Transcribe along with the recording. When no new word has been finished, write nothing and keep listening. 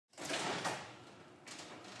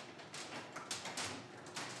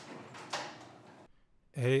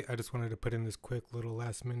Hey, I just wanted to put in this quick little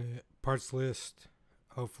last minute parts list.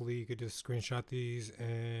 Hopefully you could just screenshot these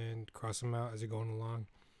and cross them out as you're going along.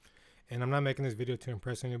 And I'm not making this video to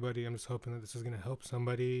impress anybody. I'm just hoping that this is going to help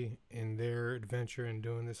somebody in their adventure in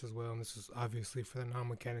doing this as well. And this is obviously for the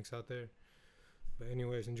non-mechanics out there. But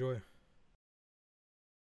anyways, enjoy.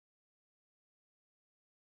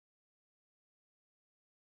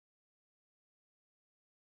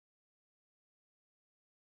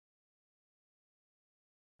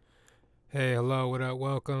 Hey, hello, what up,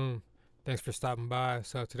 welcome. Thanks for stopping by.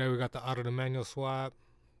 So today we got the auto to manual swap.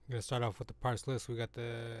 I'm gonna start off with the parts list. We got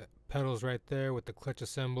the pedals right there with the clutch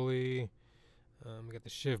assembly. We got the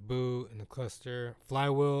shift boot and the cluster,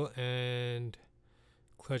 flywheel and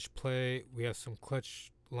clutch plate. We have some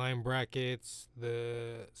clutch line brackets,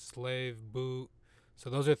 the slave boot. So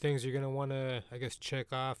those are things you're gonna wanna, I guess,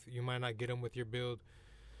 check off. You might not get them with your build.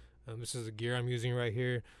 This is the gear I'm using right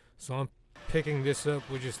here. So I'm picking this up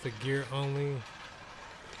with just the gear only.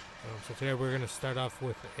 So today we're gonna start off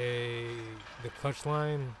with the clutch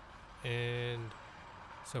line, and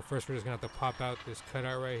so first we're just gonna have to pop out this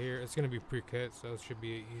cutout right here. It's gonna be pre-cut, so it should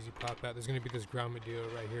be an easy pop out. There's gonna be this grommet deal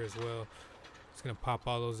right here as well. It's gonna pop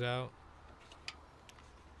all those out,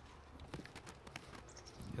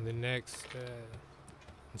 and then next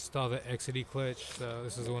install the XD clutch. So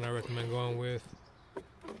this is the one I recommend going with.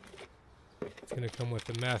 It's going to come with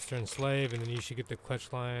the master and slave, and then you should get the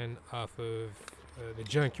clutch line off of the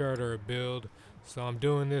junkyard or a build. So I'm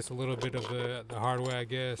doing this a little bit of the hard way, I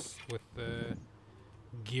guess, with the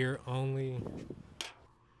gear only.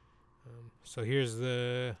 So here's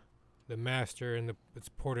the master, and it's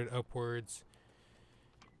ported upwards,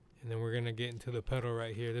 and then we're going to get into the pedal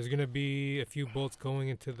right here. There's going to be a few bolts going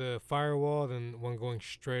into the firewall, then one going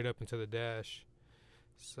straight up into the dash.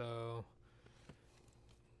 So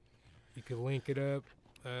you can link it up.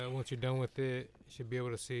 Once you're done with it, you should be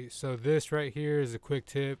able to see. So this right here is a quick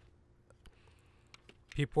tip.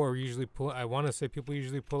 People usually pull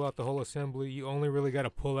out the whole assembly. You only really got to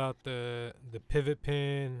pull out the pivot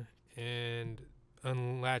pin and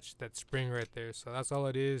unlatch that spring right there. So that's all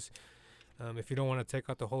it is. If you don't want to take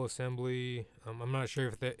out the whole assembly, I'm not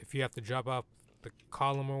sure if you have to drop off the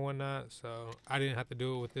column or whatnot. So I didn't have to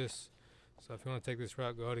do it with this. So if you want to take this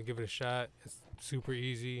route, go ahead and give it a shot. It's super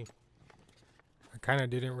easy. I kind of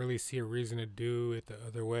didn't really see a reason to do it the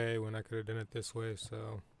other way when I could have done it this way,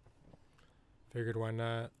 so figured why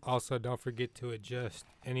not. Also, don't forget to adjust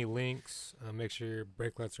any links. Make sure your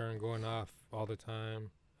brake lights aren't going off all the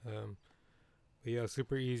time. But yeah,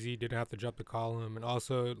 super easy. Didn't have to drop the column. And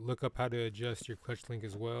also look up how to adjust your clutch link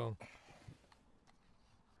as well.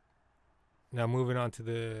 Now moving on to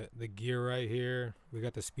the gear right here. We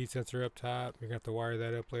got the speed sensor up top. You're going to have to wire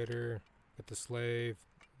that up later. Got the slave,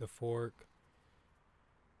 the fork.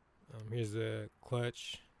 Here's the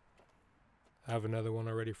clutch. I have another one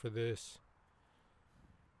already for this.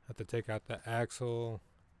 Have to take out the axle.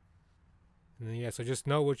 And then yeah, so just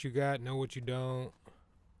know what you got, know what you don't.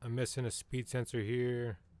 I'm missing a speed sensor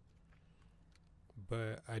here,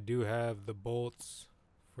 but I do have the bolts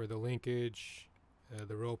for the linkage,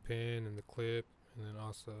 the roll pin and the clip, and then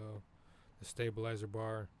also the stabilizer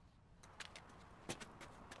bar.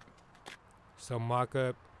 So mock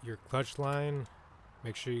up your clutch line.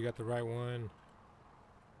 Make sure you got the right one.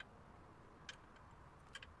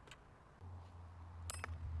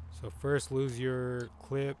 So first lose your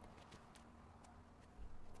clip.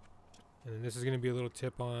 And then this is going to be a little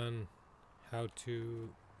tip on how to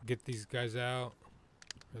get these guys out,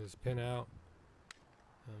 or this pin out.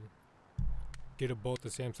 Get a bolt the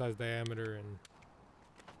same size diameter, and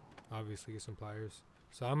obviously get some pliers.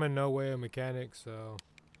 So I'm in no way a mechanic, so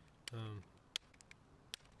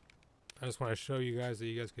I just want to show you guys that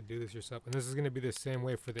you guys could do this yourself. And this is going to be the same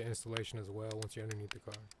way for the installation as well once you're underneath the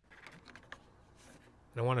car.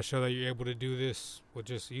 And I want to show that you're able to do this with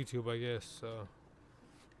just YouTube, I guess. So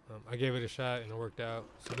I gave it a shot and it worked out.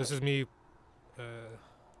 So this is me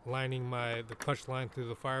lining the clutch line through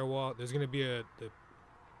the firewall. There's going to be the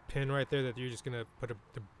pin right there that you're just going to put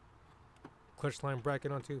the clutch line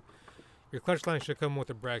bracket onto. Your clutch line should come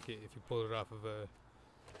with a bracket if you pull it off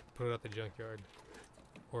put it out the junkyard.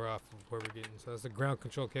 Or off of where we're getting. So that's the ground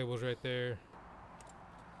control cables right there.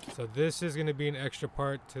 So this is going to be an extra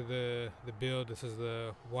part to the build. This is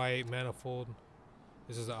the Y8 manifold.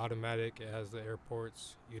 This is the automatic. It has the air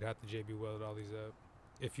ports. You'd have to JB weld all these up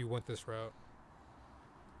if you went this route.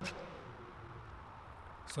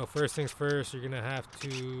 So first things first, you're going to have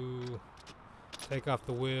to take off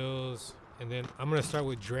the wheels, and then I'm going to start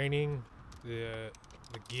with draining the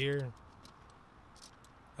gear.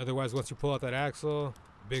 Otherwise, once you pull out that axle,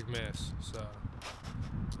 big mess. So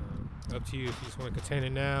Up to you if you just want to contain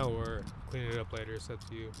it now or clean it up later. It's up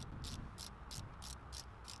to you.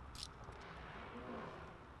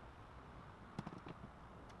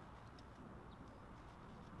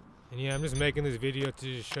 And yeah, I'm just making this video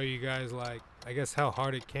to just show you guys, like, I guess how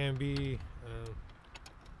hard it can be,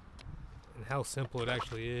 and how simple it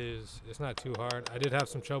actually is. It's not too hard. I did have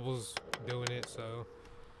some troubles doing it, so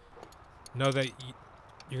know that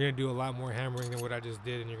you're going to do a lot more hammering than what I just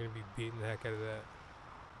did, and you're going to be beating the heck out of that.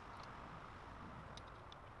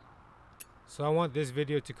 So I want this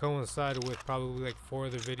video to coincide with probably like 4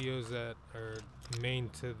 of the videos that are main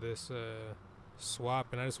to this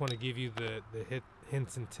swap, and I just want to give you the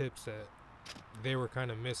hints and tips that they were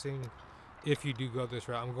kind of missing if you do go this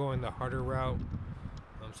route. I'm going the harder route,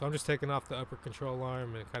 so I'm just taking off the upper control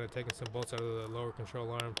arm and kind of taking some bolts out of the lower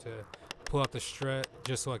control arm to pull out the strut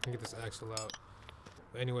just so I can get this axle out.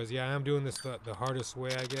 But anyways, yeah, I am doing this the hardest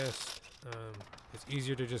way, I guess. It's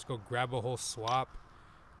easier to just go grab a whole swap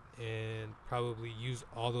and probably use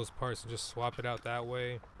all those parts and just swap it out that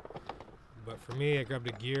way. But for me, I grabbed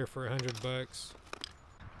a gear for $100.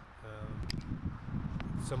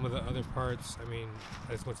 Some of the other parts, I mean,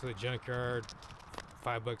 I just went to the junkyard,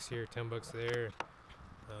 $5 here, $10 there.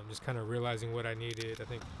 Just kind of realizing what I needed. I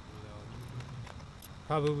think,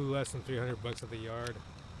 probably less than $300 at the yard.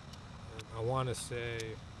 I want to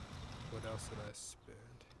say, what else did I spend?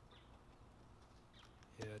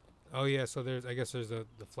 Yeah. Oh yeah. So I guess there's the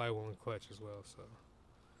flywheel and clutch as well. So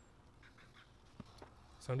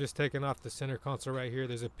I'm just taking off the center console right here.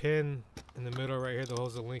 There's a pin in the middle right here that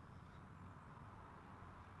holds the link.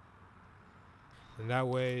 And that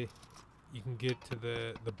way you can get to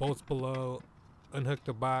the bolts below, unhook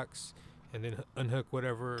the box, and then unhook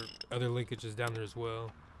whatever other linkage is down there as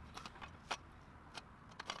well.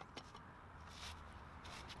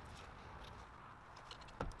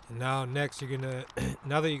 And now next you're gonna,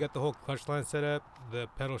 now that you got the whole clutch line set up, the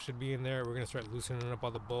pedal should be in there. We're gonna start loosening up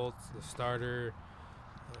all the bolts, the starter,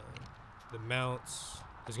 the mounts.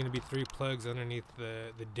 There's gonna be 3 plugs underneath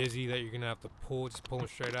the dizzy that you're gonna have to pull, just pull them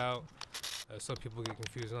straight out. Some people get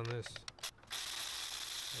confused on this.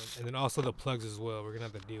 And then also the plugs as well. We're gonna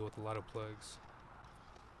have to deal with a lot of plugs.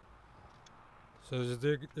 So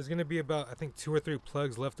there's gonna be about, I think, 2 or 3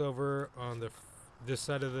 plugs left over on this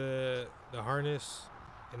side of the harness,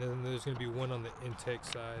 and then there's gonna be one on the intake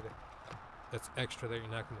side that's extra that you're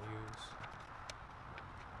not gonna use.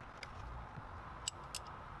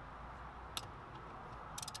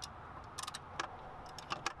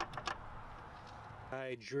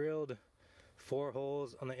 I drilled 4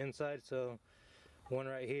 holes on the inside, so one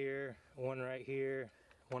right here, one right here,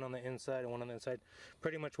 one on the inside, and one on the inside,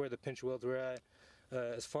 pretty much where the pinch welds were at,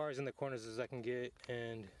 as far as in the corners as I can get.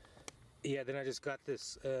 And yeah, then I just got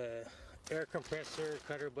this air compressor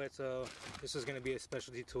cutter blade, so this is going to be a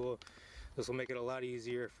specialty tool. This will make it a lot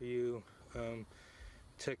easier for you.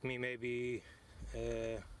 Took me maybe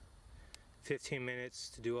 15 minutes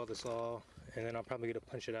to do all this and then I'll probably get to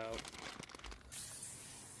punch it out.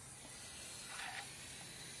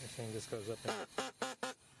 This thing just goes up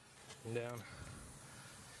and down.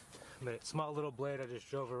 But small little blade, I just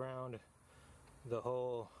drove around the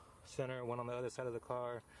whole center, one on the other side of the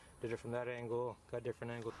car, did it from that angle, got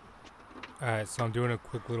different angles. Alright, so I'm doing a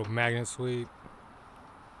quick little magnet sweep.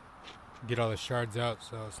 Get all the shards out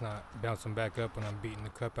so it's not bouncing back up when I'm beating the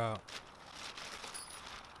cup out.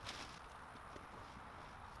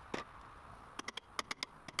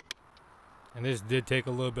 And this did take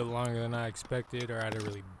a little bit longer than I expected, or I had to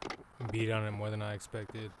really beat on it more than I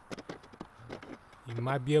expected. You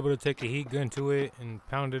might be able to take a heat gun to it and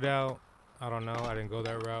pound it out. I don't know, I didn't go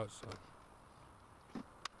that route, so.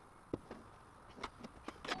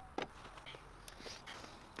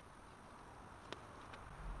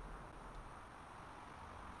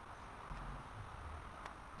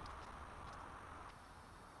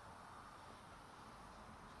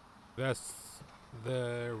 That's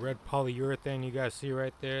the red polyurethane you guys see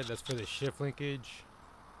right there. That's for the shift linkage.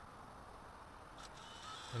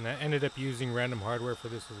 And I ended up using random hardware for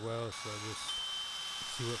this as well, so just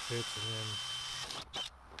see what fits and then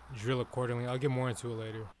drill accordingly. I'll get more into it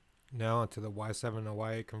later. Now onto the Y7 to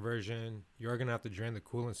Y8 conversion. You're gonna have to drain the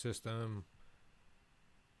coolant system.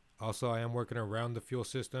 Also, I am working around the fuel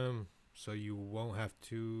system, so you won't have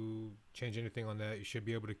to change anything on that. You should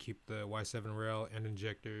be able to keep the Y7 rail and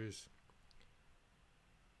injectors.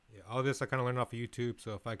 Yeah, all this I kind of learned off of YouTube,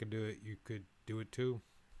 so if I could do it, you could do it too.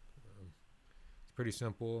 It's pretty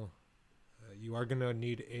simple. You are gonna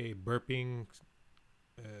need a burping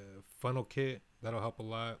funnel kit. That'll help a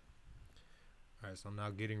lot. Alright, so I'm now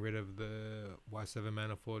getting rid of the Y7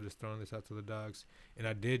 manifold, just throwing this out to the dogs. And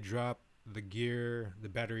I did drop the gear. The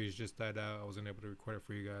batteries just died out. I wasn't able to record it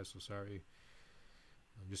for you guys, so sorry.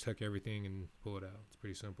 Just hook everything and pull it out. It's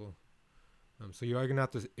pretty simple. So you are gonna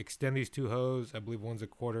have to extend these two hoses. I believe one's a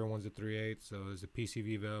 1/4, one's a 3/8. So there's a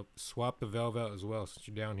PCV valve. Swap the valve out as well since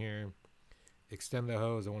you're down here. Extend the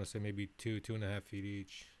hose. I want to say maybe 2.5 feet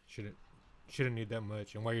each. Shouldn't need that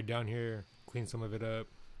much. And while you're down here, clean some of it up.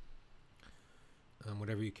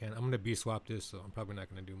 Whatever you can. I'm gonna B-swap this, so I'm probably not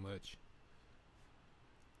gonna do much.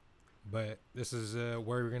 But this is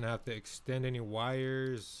where you're gonna have to extend any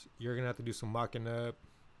wires. You're gonna have to do some mocking up.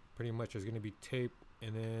 Pretty much there's gonna be tape,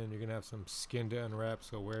 and then you're gonna have some skin to unwrap.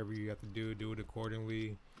 So wherever you have to do it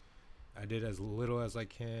accordingly. I did as little as I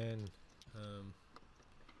can,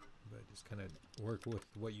 but just kind of work with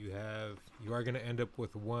what you have. You are gonna end up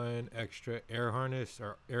with one extra air harness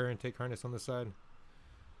or air intake harness on the side.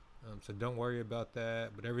 So don't worry about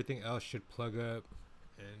that. But everything else should plug up,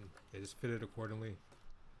 and they just fit it accordingly.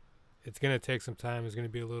 It's gonna take some time. There's gonna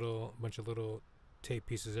be a bunch of little tape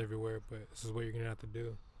pieces everywhere, but this is what you're gonna have to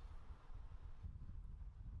do.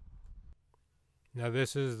 Now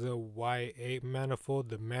this is the Y8 manifold,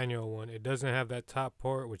 the manual one. It doesn't have that top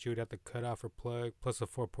port, which you would have to cut off or plug, plus the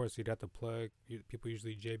 4 ports you'd have to plug. People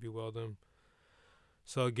usually JB weld them.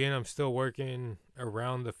 So again, I'm still working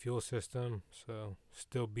around the fuel system, so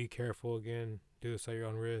still be careful again. Do this at your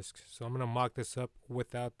own risk. So I'm gonna mock this up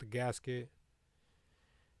without the gasket,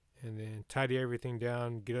 and then tidy everything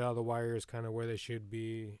down, get all the wires kind of where they should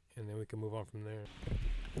be, and then we can move on from there.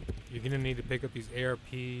 You're gonna need to pick up these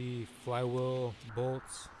ARP flywheel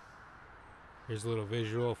bolts. Here's a little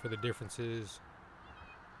visual for the differences.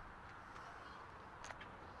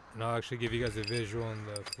 And I'll actually give you guys a visual on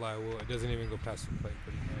the flywheel. It doesn't even go past the plate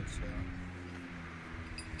pretty much, so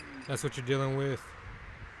that's what you're dealing with.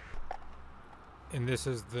 And this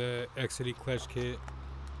is the XD clutch kit.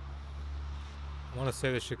 I want to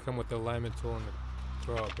say this should come with the alignment tool and the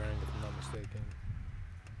throwout bearing if I'm not mistaken.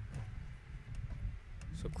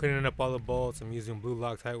 So cleaning up all the bolts, I'm using blue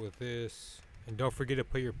Loctite with this. And don't forget to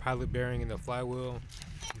put your pilot bearing in the flywheel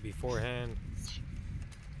beforehand.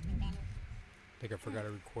 I think I forgot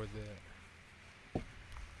to record that.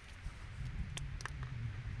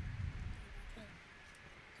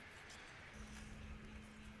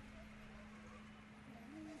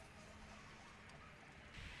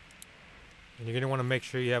 And you're going to want to make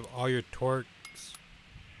sure you have all your torques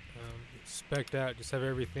spec'd out. Just have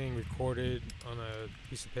everything recorded on a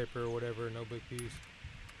piece of paper or whatever, no big piece.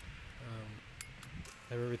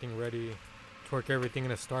 Have everything ready. Torque everything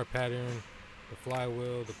in a star pattern. The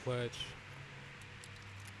flywheel, the clutch.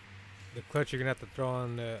 The clutch you're going to have to throw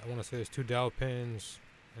on the, I want to say there's 2 dowel pins.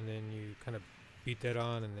 And then you kind of beat that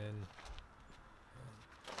on and then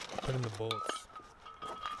put in the bolts.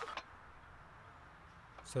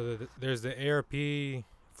 So there's the ARP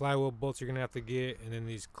flywheel bolts you're gonna have to get, and then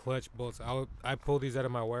these clutch bolts. I pulled these out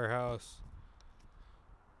of my warehouse,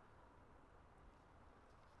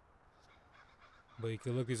 but you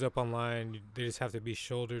can look these up online. They just have to be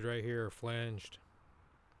shouldered right here or flanged.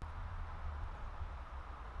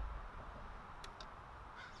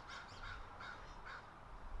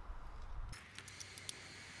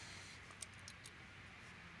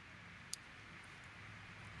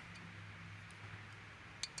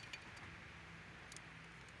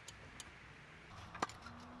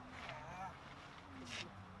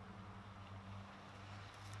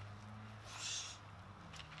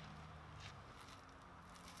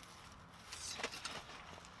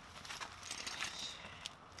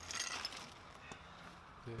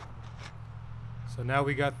 So now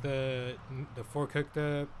we got the fork hooked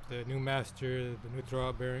up, the new master, the new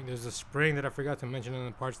throwout bearing. There's a spring that I forgot to mention on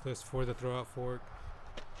the parts list for the throwout fork.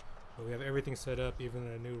 But we have everything set up, even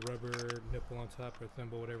a new rubber nipple on top or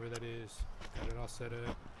thimble, whatever that is. Got it all set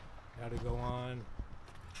up. Now to go on,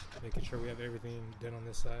 making sure we have everything done on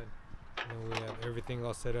this side. And then we have everything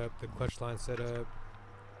all set up, the clutch line set up.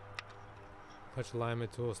 Clutch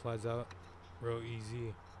alignment tool slides out real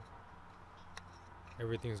easy.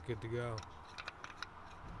 Everything's good to go.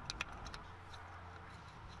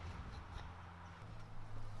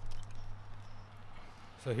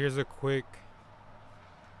 So here's a quick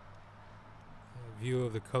view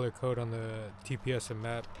of the color code on the TPS and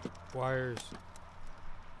MAP wires,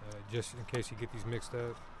 just in case you get these mixed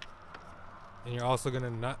up. And you're also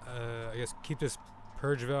gonna not, I guess, keep this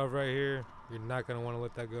purge valve right here. You're not gonna want to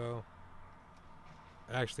let that go.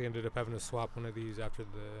 I actually ended up having to swap one of these after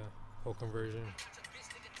the whole conversion.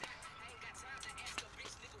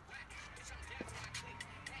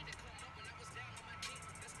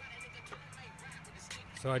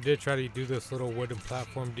 So I did try to do this little wooden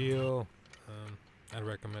platform deal. I'd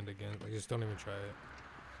recommend again, like, just don't even try it.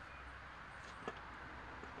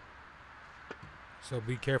 So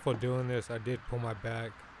be careful doing this. I did pull my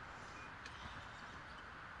back.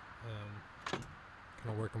 Kind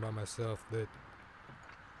of working by myself. The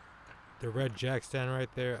red jack stand right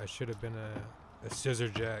there, I should have been a scissor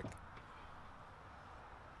jack.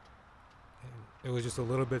 And it was just a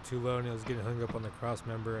little bit too low, and I was getting hung up on the cross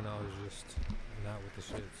member, and I was just not with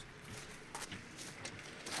the shits.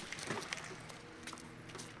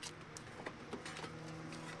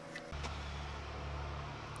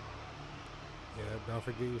 Yeah, don't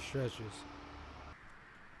forget your stretches.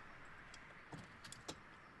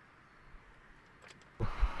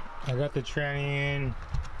 I got the tranny in.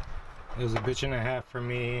 It was a bitch and a half for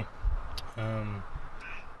me.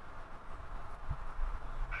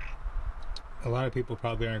 A lot of people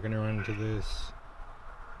probably aren't going to run into this.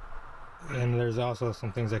 And there's also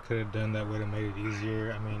some things I could have done that would have made it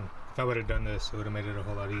easier. I mean, if I would have done this, it would have made it a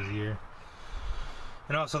whole lot easier.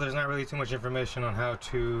 And also, there's not really too much information on how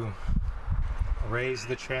to raise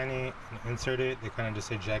the tranny and insert it. They kind of just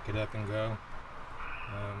say jack it up and go.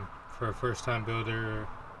 For a first time builder,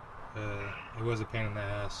 it was a pain in the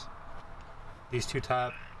ass. These two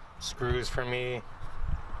top screws for me,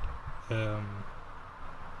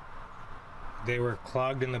 they were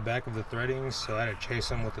clogged in the back of the threadings, so I had to chase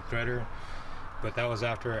them with the threader. But that was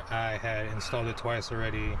after I had installed it twice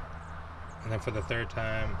already, and then for the third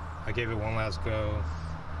time I gave it one last go,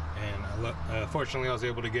 and fortunately I was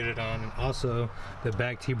able to get it on. And also the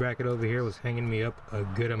back T-bracket over here was hanging me up a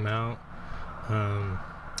good amount.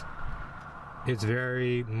 It's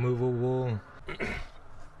very movable.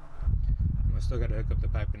 I still got to hook up the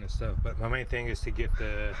piping and stuff, but my main thing is to get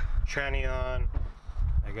the tranny on.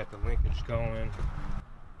 I got the linkage going,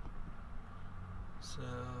 so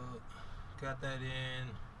got that in.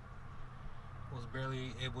 Was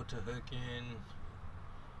barely able to hook in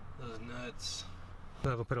those nuts. I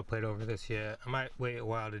haven't put a plate over this yet. I might wait a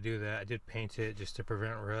while to do that. I did paint it just to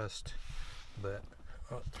prevent rust, but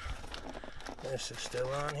oh, this is still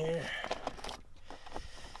on here.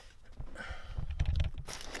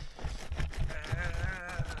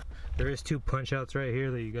 There is two punch outs right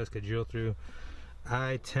here that you guys could drill through.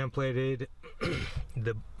 I templated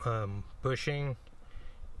the bushing,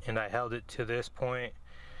 and I held it to this point,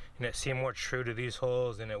 and it seemed more true to these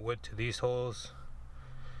holes than it would to these holes.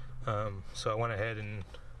 So I went ahead and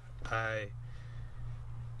I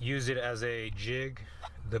used it as a jig,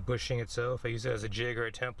 the bushing itself. I used it as a jig or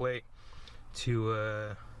a template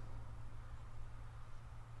to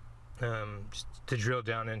just to drill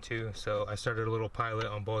down into. So I started a little pilot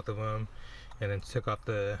on both of them, and then took off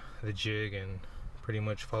the jig and pretty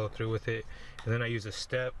much followed through with it. And then I used a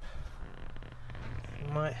step.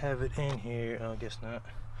 Might have it in here. Oh, I guess not.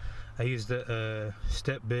 I used a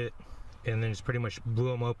step bit, and then just pretty much blew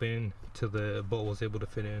them open till the bolt was able to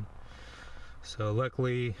fit in. So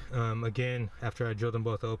luckily, again, after I drilled them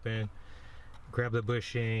both open, grabbed the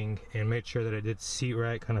bushing and made sure that it did seat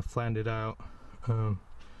right, kind of flattened it out,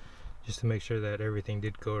 just to make sure that everything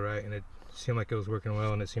did go right, and it seemed like it was working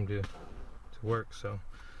well, and it seemed to work. So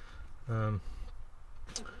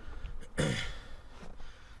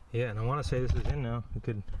yeah, and I want to say this is in now. We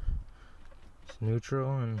could, it's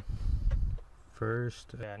neutral and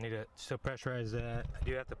first. Yeah, I need to still pressurize that. I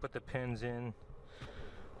do have to put the pins in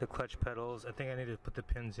the clutch pedals. I think I need to put the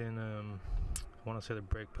pins in, I want to say the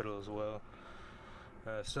brake pedal as well.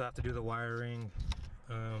 Still have to do the wiring.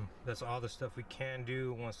 That's all the stuff we can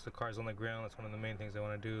do once the car's on the ground. That's one of the main things I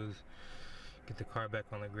want to do, is get the car back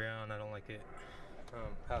on the ground. I don't like it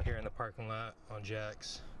out here in the parking lot on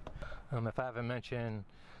jacks. If I haven't mentioned,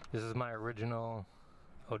 this is my original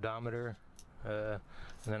odometer, and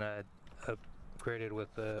then I upgraded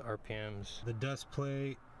with the RPMs. The dust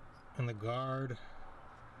plate and the guard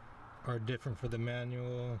are different for the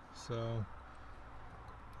manual, so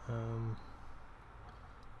I'll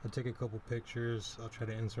take a couple pictures. I'll try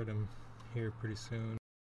to insert them here pretty soon.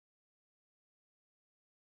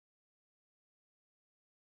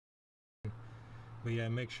 But yeah,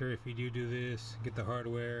 make sure if you do this, get the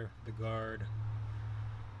hardware, the guard.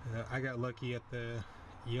 I got lucky at the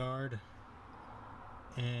yard,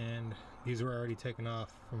 and these were already taken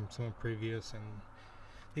off from someone previous, and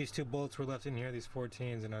these two bolts were left in here, these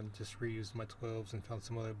 14s, and I just reused my 12s and found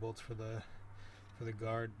some other bolts for the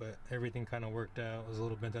guard. But everything kind of worked out. It was a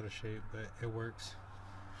little bent out of shape, but it works.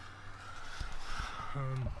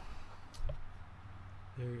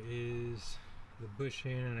 There is the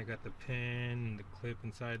bushing, and I got the pin and the clip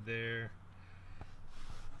inside there.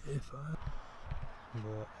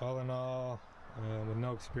 But all in all, with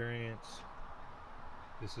no experience,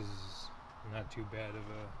 this is not too bad of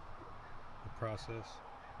a process.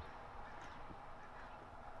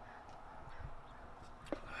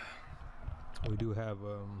 We do have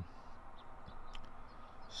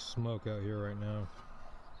smoke out here right now.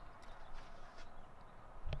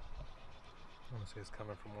 I want to say it's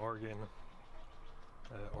coming from Oregon.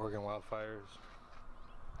 Oregon wildfires.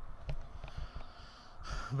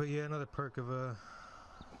 But yeah, another perk of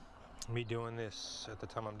me doing this at the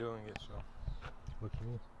time I'm doing it, so look at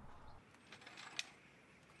me.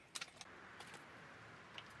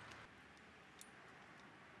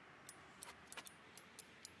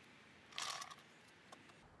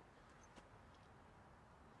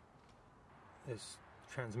 This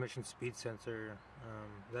transmission speed sensor,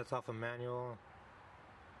 that's off a manual.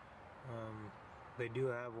 They do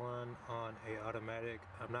have one on a automatic.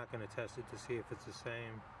 I'm not going to test it to see if it's the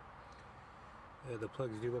same. The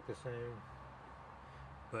plugs do look the same,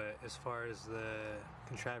 but as far as the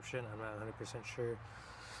contraption, I'm not 100% sure.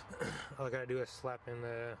 All I gotta do is slap in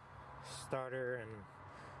the starter and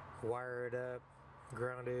wire it up,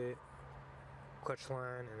 ground it, clutch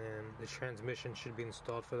line, and then the transmission should be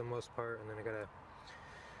installed for the most part, and then I gotta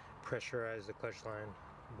pressurize the clutch line.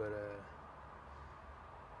 But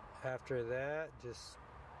after that, just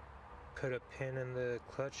put a pin in the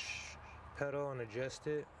clutch pedal and adjust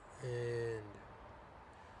it, and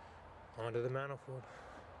onto the manifold,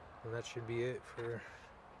 and that should be it for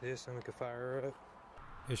this, and we can fire her up.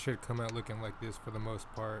 It should come out looking like this for the most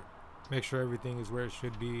part. Make sure everything is where it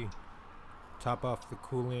should be. Top off the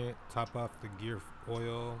coolant, top off the gear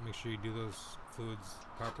oil, make sure you do those fluids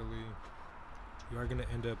properly. You are going to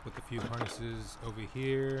end up with a few harnesses over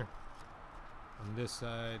here on this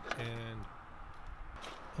side, and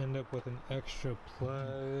end up with an extra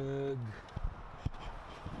plug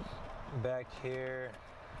back here.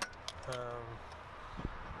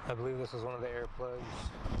 I believe this is one of the air plugs.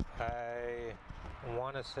 I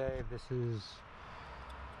want to say this is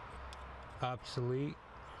obsolete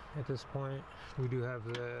at this point. We do have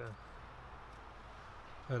the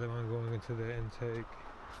other one going into the intake.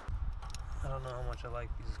 I don't know how much I like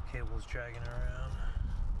these cables dragging around.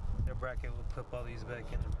 The bracket will clip all these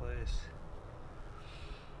back into place.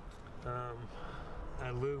 I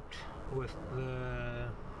looped with the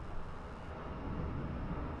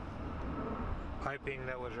piping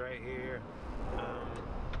that was right here,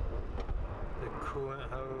 the coolant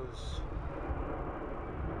hose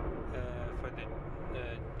for the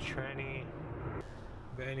tranny.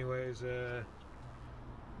 But anyways,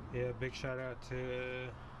 yeah, big shout out to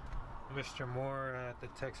Mr. Moore at the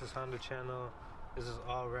Texas Honda channel. This is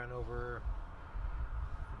all ran over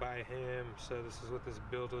by him, so this is what this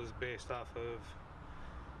build was based off of.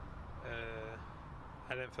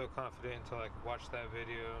 I didn't feel confident until I watched that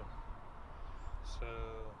video. So,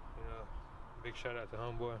 you know, big shout out to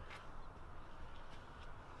homeboy.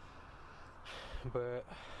 But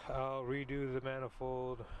I'll redo the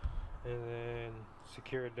manifold and then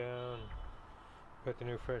secure it down, put the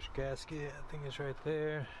new fresh gasket, I think it's right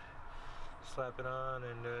there, slap it on,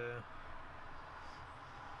 and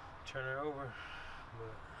turn it over.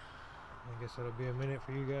 But I guess it'll be a minute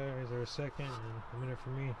for you guys, or a second, and a minute for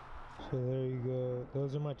me. So there you go.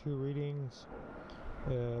 Those are my two readings.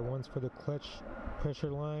 One's for the clutch pressure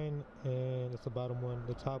line, and it's the bottom one.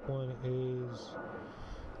 The top one is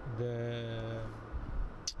the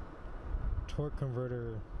torque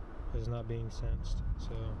converter is not being sensed.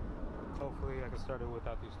 So hopefully I can start it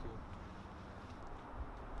without these two.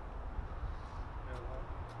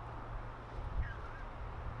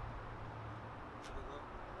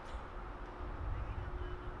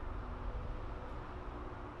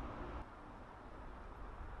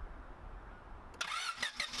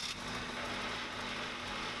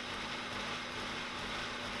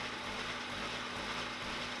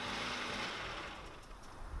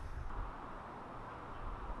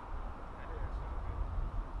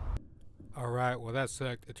 Alright, well that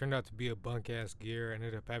sucked. It turned out to be a bunk ass gear. I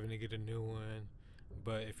ended up having to get a new one.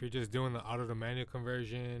 But if you're just doing the auto to manual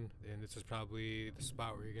conversion, then this is probably the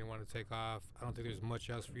spot where you're going to want to take off. I don't think there's much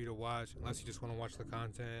else for you to watch unless you just want to watch the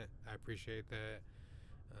content. I appreciate that.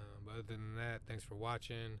 But other than that, thanks for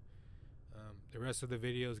watching. The rest of the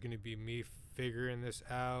video is going to be me figuring this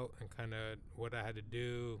out and kind of what I had to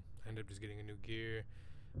do. I ended up just getting a new gear.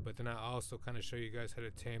 But then I also kind of show you guys how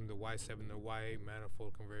to tame the Y7 to Y8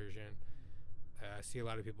 manifold conversion. I see a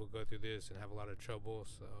lot of people go through this and have a lot of trouble,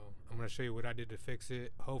 so I'm going to show you what I did to fix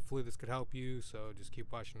it. Hopefully this could help you, so just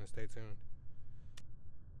keep watching and stay tuned.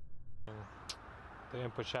 The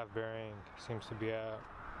input shaft bearing seems to be out.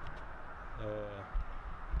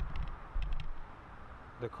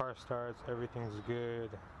 The car starts, everything's good.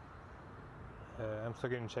 I'm still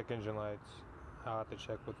getting check engine lights. I'll have to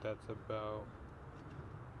check what that's about.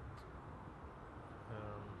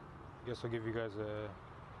 I guess I'll give you guys a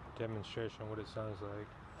demonstration what it sounds like.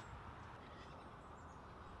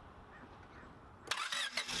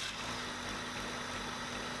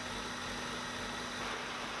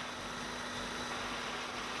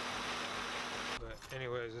 But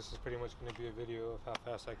anyways, this is pretty much going to be a video of how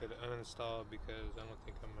fast I could uninstall, because I don't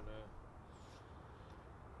think I'm going to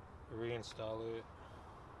reinstall it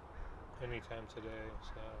anytime today.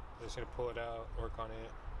 So I'm just going to pull it out, work on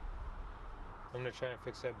it. I'm going to try and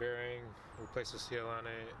fix that bearing, replace the seal on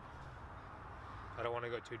it. I don't want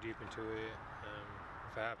to go too deep into it.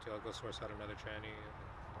 If I have to, I'll go source out another tranny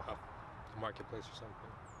off the marketplace or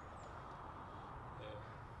something. Yeah.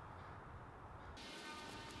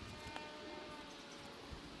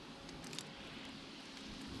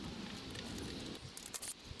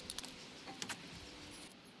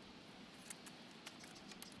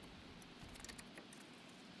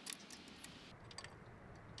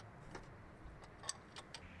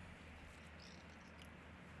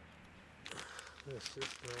 This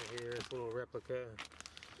system right here, this little replica,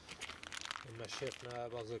 and my shift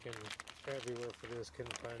knob. I was looking everywhere for this,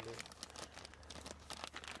 couldn't find it.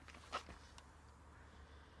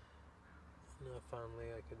 Now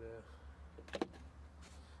finally I could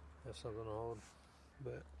have something to hold.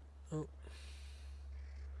 But oh,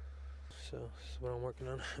 so this is what I'm working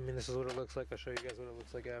on. I mean, this is what it looks like. I'll show you guys what it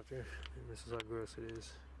looks like after, and this is how gross it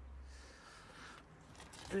is.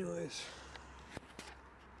 Anyways.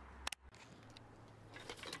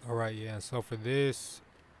 Alright, yeah, so for this,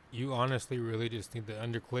 you honestly really just need the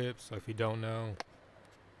underclip. So if you don't know,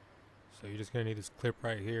 so you're just gonna need this clip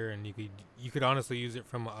right here, and you could honestly use it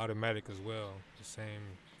from an automatic as well, the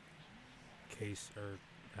same case or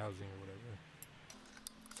housing or whatever.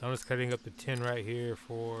 So I'm just cutting up the tin right here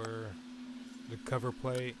for the cover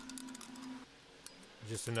plate,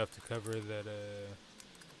 just enough to cover that the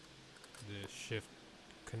shift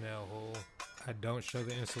canal hole. I don't show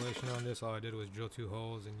the insulation on this. All I did was drill 2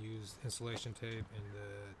 holes and use insulation tape and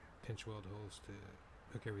the pinch weld holes to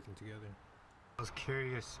hook everything together. I was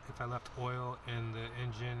curious if I left oil in the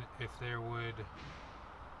engine, if there would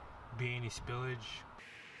be any spillage.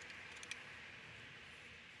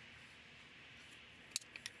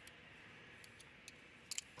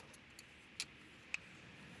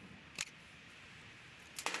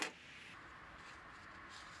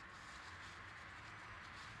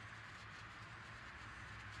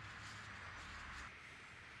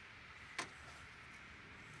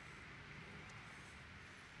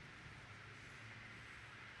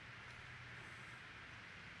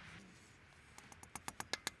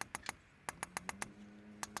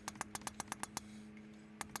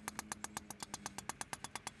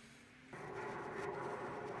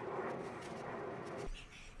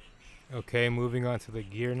 Okay, moving on to the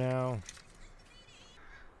gear now.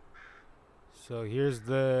 So here's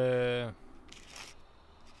the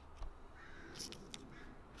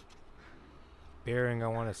bearing I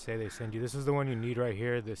want to say they send you. This is the one you need right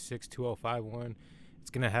here, the 62051.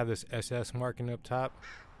 It's going to have this SS marking up top.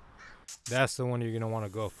 That's the one you're going to want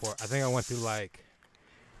to go for. I think I went through like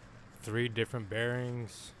 3 different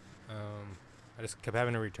bearings. I just kept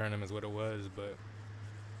having to return them is what it was, but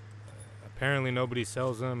apparently nobody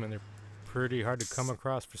sells them, and they're pretty hard to come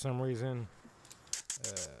across for some reason.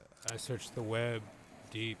 I searched the web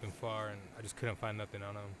deep and far, and I just couldn't find nothing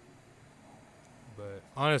on them. But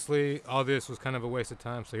honestly, all this was kind of a waste of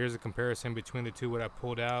time. So here's a comparison between the two, what I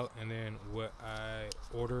pulled out and then what I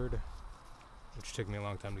ordered, which took me a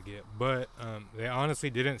long time to get. But they honestly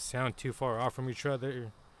didn't sound too far off from each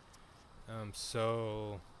other.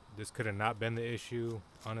 So this could have not been the issue,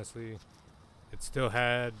 honestly. It still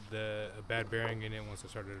had a bad bearing in it once I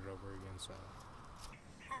started it over again, so.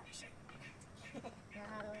 Oh, shit. You're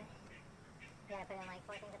all the way. You gotta put in like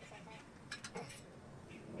 4 things at the same time.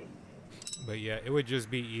 But yeah, it would just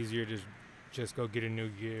be easier to just go get a new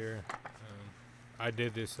gear. I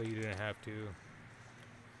did this so you didn't have to.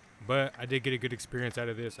 But I did get a good experience out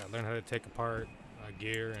of this. I learned how to take apart a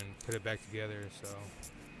gear and put it back together, so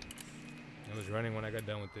it was running when I got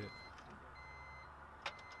done with it.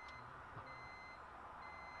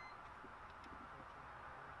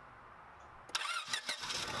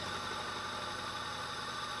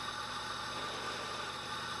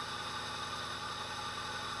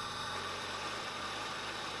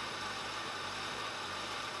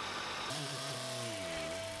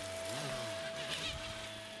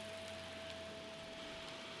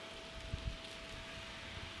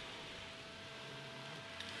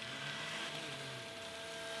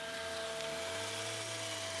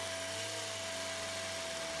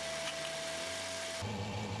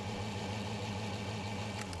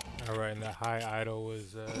 Alright, and the high idle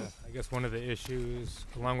was, I guess, one of the issues,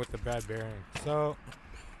 along with the bad bearing. So,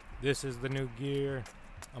 This is the new gear.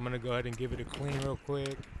 I'm gonna go ahead and give it a clean real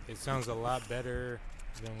quick. It sounds a lot better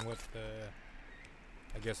than what the,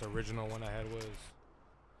 I guess, original one I had was.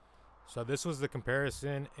 So this was the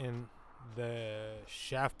comparison in the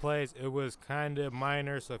shaft plays. It was kind of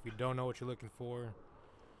minor, so if you don't know what you're looking for,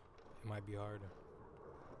 it might be hard.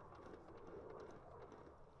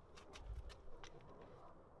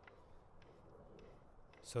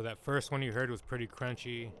 So that first one you heard was pretty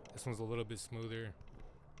crunchy. This one's a little bit smoother.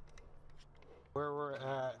 Where we're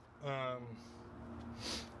at,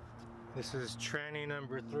 this is tranny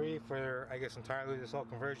number 3 for, I guess, entirely this whole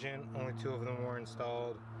conversion. Only 2 of them were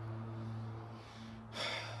installed.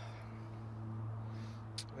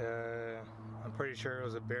 I'm pretty sure it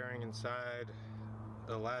was a bearing inside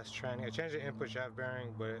the last tranny. I changed the input shaft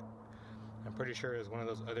bearing, but I'm pretty sure it was one of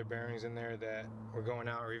those other bearings in there that were going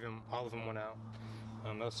out, or even all of them went out.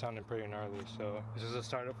 Those sounded pretty gnarly. So this is a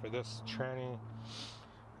startup for this tranny.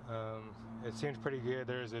 It seems pretty good.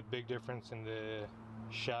 There's a big difference in the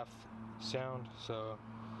shaft sound, so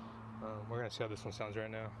we're gonna see how this one sounds right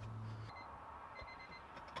now.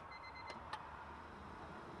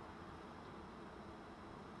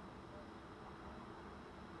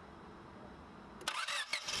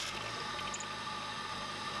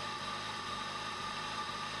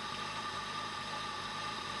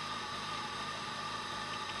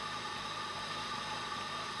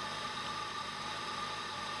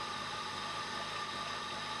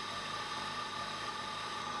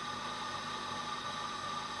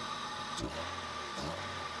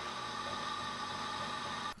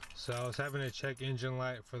 So I was having to check engine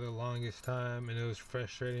light for the longest time, and it was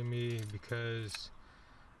frustrating me because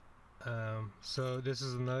so this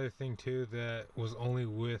is another thing too that was only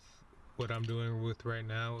with what I'm doing with right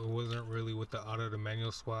now. It wasn't really with the auto to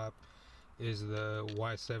manual swap, is the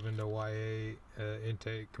Y7 to Y8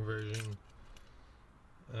 intake conversion.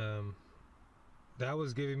 That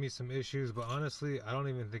was giving me some issues, but honestly I don't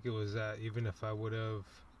even think it was that. Even if I would have,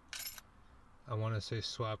 I want to say,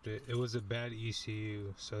 swapped it, it was a bad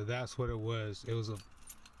ECU. So that's what it was. It was a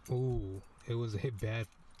bad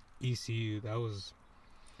ECU. That was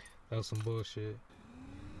some bullshit.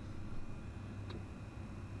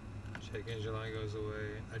 Check engine light goes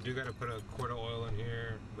away. I do gotta put a quart of oil in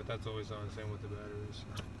here, but that's always on. Same with the batteries.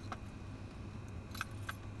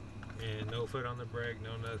 And no foot on the brake,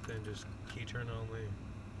 no nothing, just key turn only.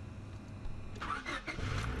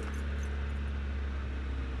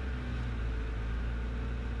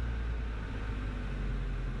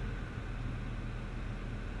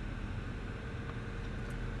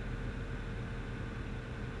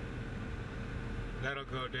 That'll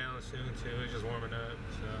go down soon too. It's just warming up,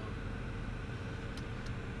 so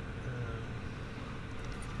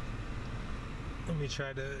let me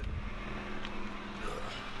try to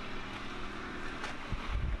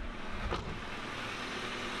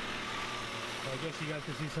I guess you guys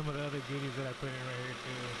can see some of the other goodies that I put in right here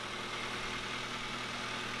too.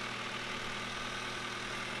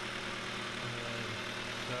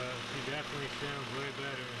 So she definitely sounds way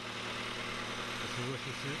better. This is what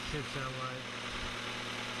she should sound like.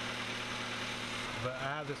 But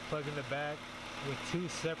I have this plug in the back with 2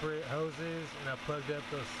 separate hoses, and I plugged up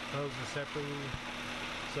those hoses separately.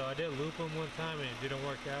 So I did loop them one time and it didn't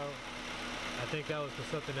work out. I think that was for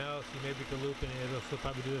something else. You maybe could loop it and it'll still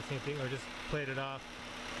probably do the same thing, or just played it off.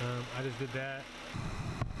 I just did that.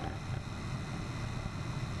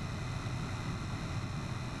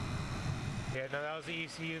 Yeah, no, that was the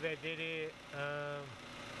ECU that did it.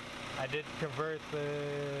 I did convert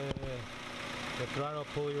the throttle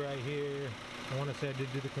pulley right here. I want to say I did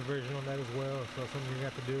do the conversion on that as well, so something you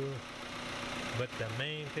have to do. But the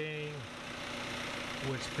main thing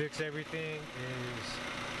which fixed everything is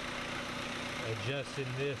adjusting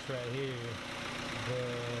this right here. The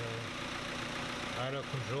auto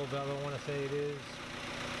control valve, I want to say it is.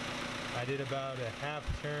 I did about a half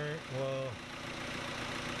turn. Well,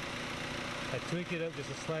 I tweaked it up just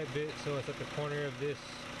a slight bit so it's at the corner of this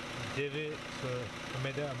divot, so I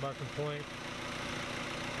made that a marking point.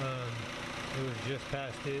 It was just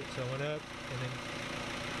past it, so I went up and then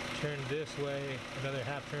turned this way, another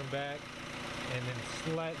half turn back, and then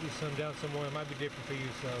slightly slimmed down some more. It might be different for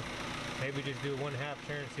you, so maybe just do 1 half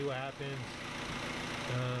turn, see what happens.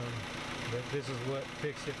 But this is what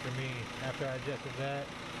fixed it for me. After I adjusted that,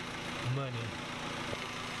 money.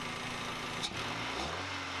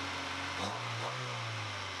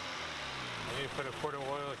 I need to put a quart of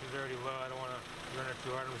oil. She's already low. I don't want to run her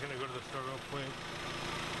too hard. I'm just going to go to the store real quick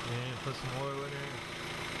and put some oil in it.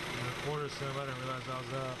 And order some. I didn't realize I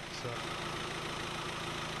was up. So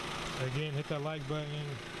again, hit that like button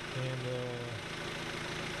and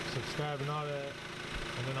subscribe and all that.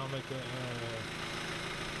 and then I'll make a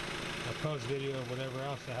post video of whatever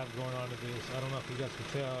else I have going on to this. I don't know if you guys can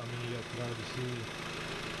tell. I mean, you guys can already see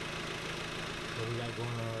what we got going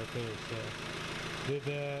on right there. So did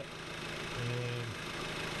that, and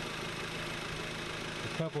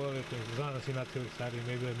a couple other things. It's honestly not too exciting.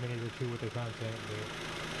 Maybe a minute or two with the content, but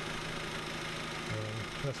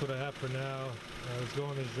that's what I have for now. Let's go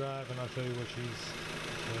on this drive, and I'll show you what she's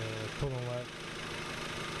pulling like.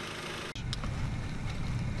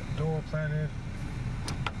 The door planted.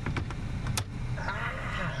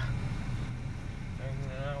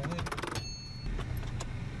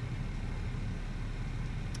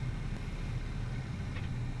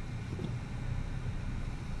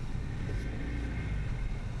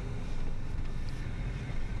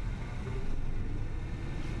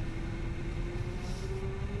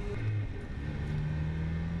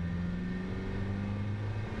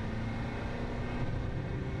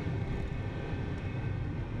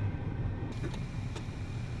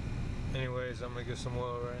 Anyways, I'm gonna get some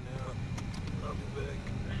oil right now. I'll be back.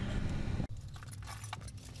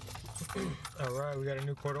 Alright, we got a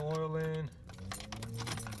new quart of oil in.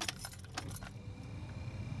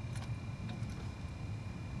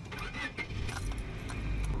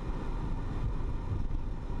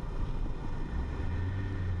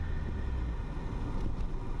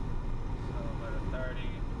 So I'm at a 30.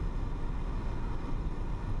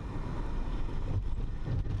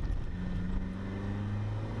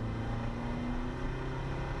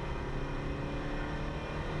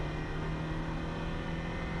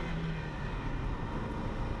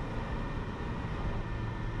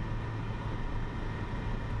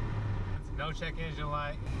 No check engine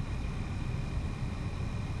light,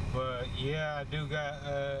 but yeah, I do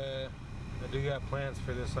got plans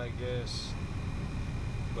for this, I guess.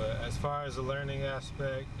 But as far as the learning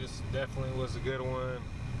aspect, this definitely was a good one.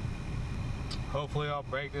 Hopefully I'll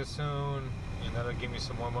break this soon, and that'll give me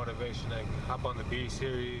some more motivation to hop on the B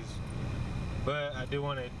series. But I do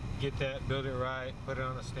want to get that, build it right, put it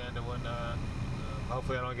on the stand and whatnot.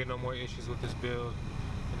 Hopefully I don't get no more issues with this build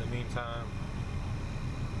in the meantime.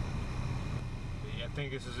 I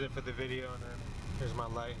think this is it for the video, and then here's my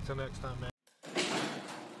light. Until next time, man.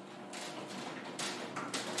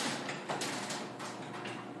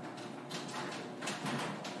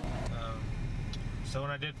 So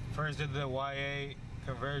when I first did the YA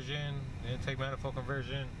conversion, the intake manifold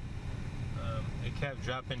conversion, it kept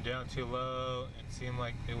dropping down too low. It seemed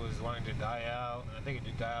like it was wanting to die out, and I think it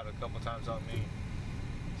did die out a couple times on me.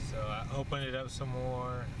 So I opened it up some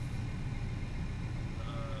more.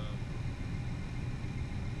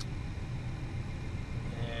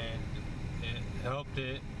 Helped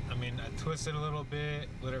it. I mean, I twisted a little bit,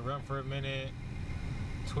 let it run for a minute,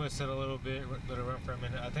 twisted a little bit, let it run for a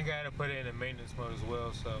minute. I think I had to put it in maintenance mode as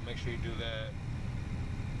well, so make sure you do that.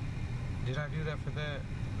 Did I do that for that?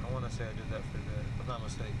 I want to say I did that for that, if I'm not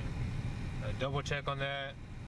mistaken. Double check on that.